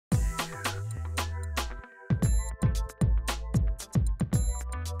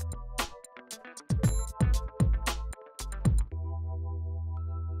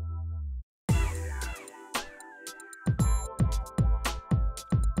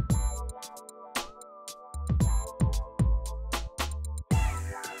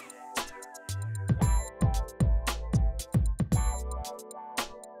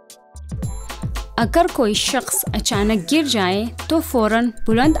اگر کوئی شخص اچانک گر جائے تو فوراً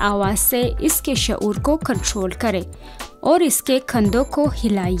بلند آواز سے اس کے شعور کو کنٹرول کرے اور اس کے کندھوں کو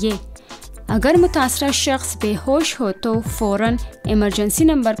ہلائیے۔ اگر متاثرہ شخص بے ہوش ہو تو فوراً ایمرجنسی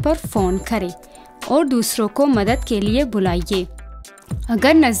نمبر پر فون کرے اور دوسروں کو مدد کے لیے بلائیے۔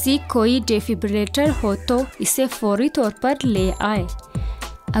 اگر نزدیک کوئی ڈیفیبریلیٹر ہو تو اسے فوری طور پر لے آئے۔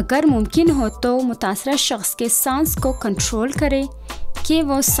 اگر ممکن ہو تو متاثرہ شخص کے سانس کو کنٹرول کرے کہ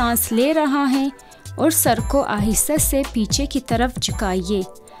وہ سانس لے رہا ہے اور سر کو آہستہ سے پیچھے کی طرف جھکائیے۔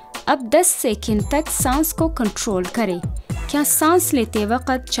 اب 10 سیکنڈ تک سانس کو کنٹرول کرے۔ کیا سانس لیتے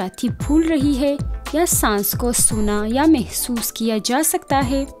وقت چھاتی پھول رہی ہے یا سانس کو سونا یا محسوس کیا جا سکتا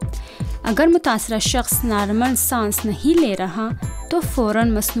ہے؟ اگر متاثرہ شخص نارمل سانس نہیں لے رہا تو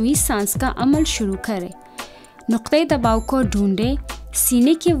فوراً مصنوعی سانس کا عمل شروع کرے۔ نقطۂ دباؤ کو ڈھونڈیں۔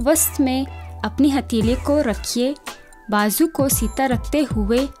 سینے کے وسط میں اپنی ہتھیلی کو رکھیے۔ بازو کو سیدھا رکھتے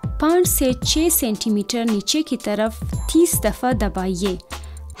ہوئے 5 سے 6 سینٹی میٹر نیچے کی طرف 30 دفعہ دبائیے۔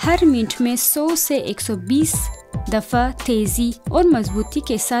 ہر منٹ میں 100 سے 120 دفعہ تیزی اور مضبوطی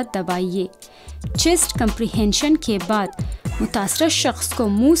کے ساتھ دبائیے۔ چیسٹ کمپریہنشن کے بعد متاثرہ شخص کو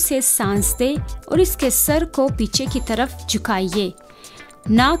منہ سے سانس دے اور اس کے سر کو پیچھے کی طرف جھکائیے۔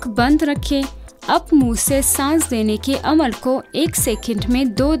 ناک بند رکھیں۔ اب منہ سے سانس دینے کے عمل کو 1 سیکنڈ میں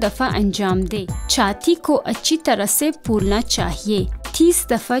 2 دفعہ انجام دے۔ چھاتی کو اچھی طرح سے پھولنا چاہیے۔ 30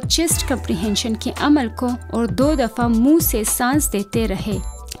 دفعہ چیسٹ کمپریہنشن کے عمل کو اور 2 دفعہ منہ سے سانس دیتے رہے۔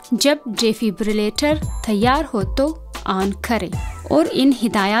 جب ڈیفیبریلیٹر تیار ہو تو آن کرے اور ان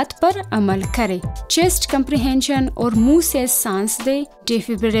ہدایات پر عمل کرے۔ چیسٹ کمپریہنشن اور منہ سے سانس دے۔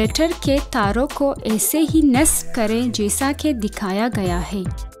 ڈیفیبریلیٹر کے تاروں کو ایسے ہی نصب کریں جیسا کہ دکھایا گیا ہے۔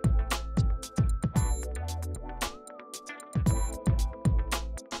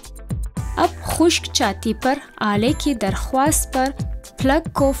 اب خشک چھاتی پر آلے کی درخواست پر پلگ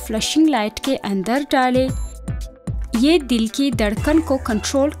کو فلشنگ لائٹ کے اندر ڈالیں۔ یہ دل کی دھڑکن کو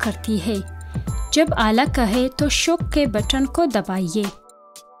کنٹرول کرتی ہے۔ جب آلہ کہے تو شوک کے بٹن کو دبائیے۔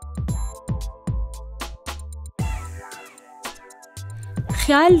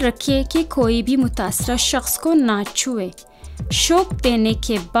 خیال رکھیے کہ کوئی بھی متاثرہ شخص کو نہ چھوئے۔ شوک دینے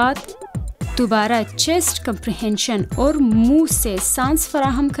کے بعد دوبارہ چیسٹ کمپریہنشن اور منہ سے سانس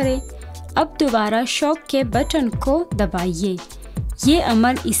فراہم کریں۔ اب دوبارہ شوک کے بٹن کو دبائیے۔ یہ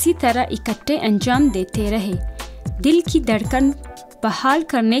عمل اسی طرح اکٹھے انجام دیتے رہے۔ دل کی دھڑکن بحال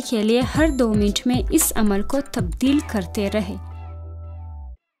کرنے کے لیے ہر 2 منٹ میں اس عمل کو تبدیل کرتے رہے۔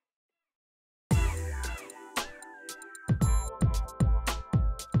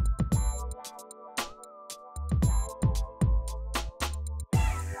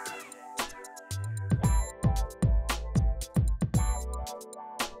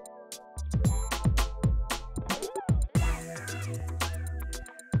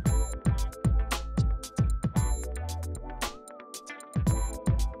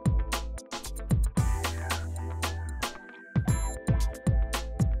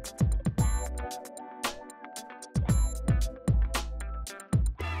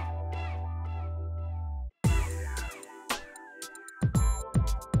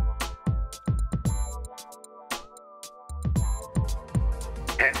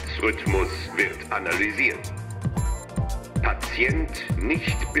 Herzrhythmus wird analysiert. Patient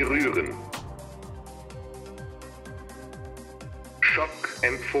nicht berühren. Schock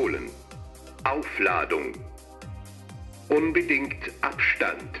empfohlen. Aufladung. Unbedingt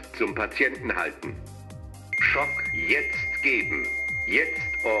Abstand zum Patienten halten. Schock jetzt geben.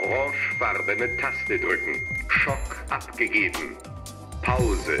 Jetzt orangefarbene Taste drücken. Schock abgegeben.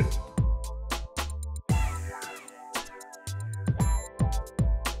 Pause.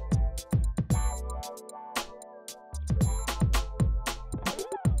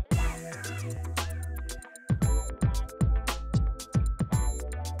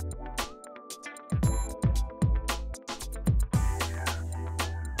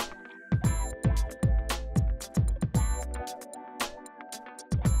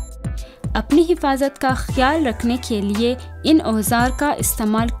 اپنی حفاظت کا خیال رکھنے کے لیے ان اوزار کا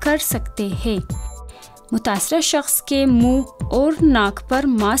استعمال کر سکتے ہیں۔ متاثرہ شخص کے منہ اور ناک پر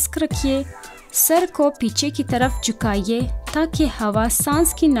ماسک رکھیے۔ سر کو پیچھے کی طرف جھکائیے تاکہ ہوا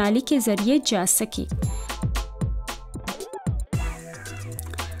سانس کی نالی کے ذریعے جا سکے۔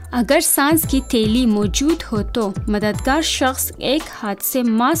 اگر سانس کی تھیلی موجود ہو تو مددگار شخص ایک ہاتھ سے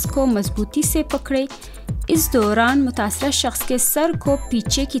ماسک کو مضبوطی سے پکڑے۔ اس دوران متاثرہ شخص کے سر کو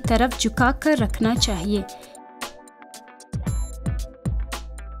پیچھے کی طرف جھکا کر رکھنا چاہیے